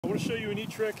want to show you a neat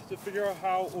trick to figure out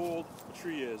how old a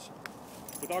tree is.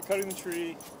 Without cutting the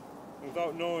tree, and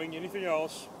without knowing anything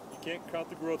else, you can't count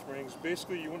the growth rings.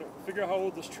 Basically, you want to figure out how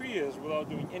old this tree is without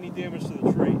doing any damage to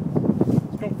the tree.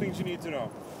 There's a couple things you need to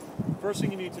know. First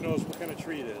thing you need to know is what kind of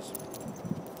tree it is.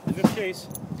 In this case,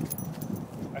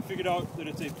 I figured out that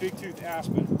it's a big-tooth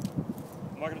aspen.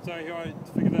 I'm not going to tell you how I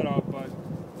figured that out, but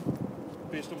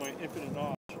based on my infinite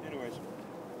knowledge. Anyways,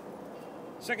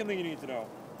 second thing you need to know.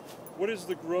 What is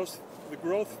the growth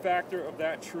factor of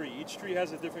that tree? Each tree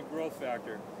has a different growth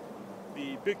factor.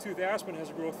 The big-tooth aspen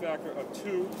has a growth factor of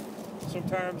 2.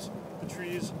 Sometimes the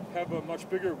trees have a much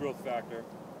bigger growth factor.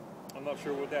 I'm not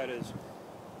sure what that is.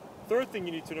 Third thing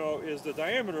you need to know is the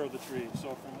diameter of the tree.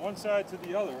 So from one side to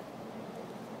the other,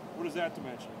 what is that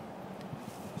dimension?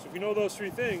 So if we know those 3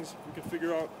 things, we can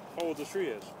figure out how old this tree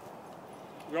is.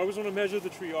 We always want to measure the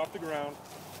tree off the ground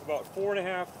about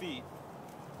 4.5 feet.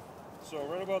 So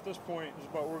right about this point is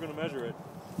about where we're going to measure it.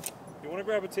 You want to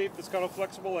grab a tape that's kind of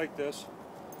flexible like this.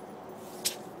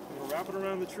 You're going to wrap it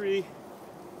around the tree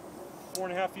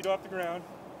 4.5 feet off the ground.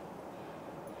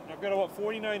 And I've got about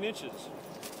 49 inches.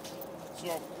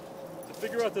 So to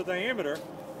figure out the diameter,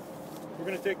 we're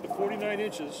going to take the 49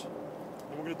 inches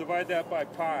and we're going to divide that by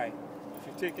pi. If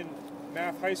you've taken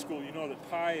math high school, you know that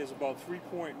pi is about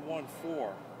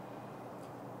 3.14.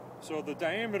 So the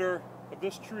diameter of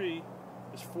this tree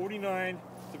is 49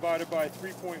 divided by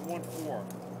 3.14.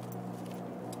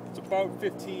 It's about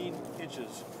 15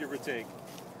 inches, give or take.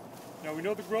 Now we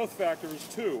know the growth factor is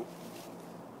 2,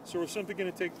 so we're simply going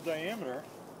to take the diameter,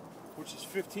 which is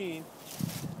 15,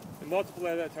 and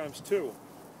multiply that times 2.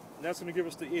 And that's going to give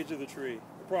us the age of the tree,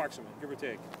 approximate, give or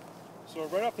take. So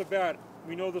right off the bat,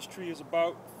 we know this tree is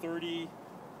about 30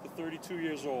 to 32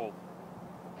 years old.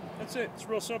 That's it. It's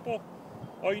real simple.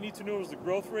 All you need to know is the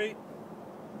growth rate,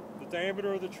 the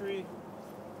diameter of the tree,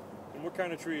 and what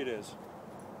kind of tree it is.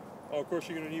 Oh, of course,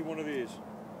 you're going to need one of these.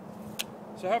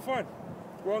 So have fun.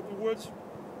 Go out in the woods,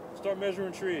 start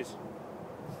measuring trees.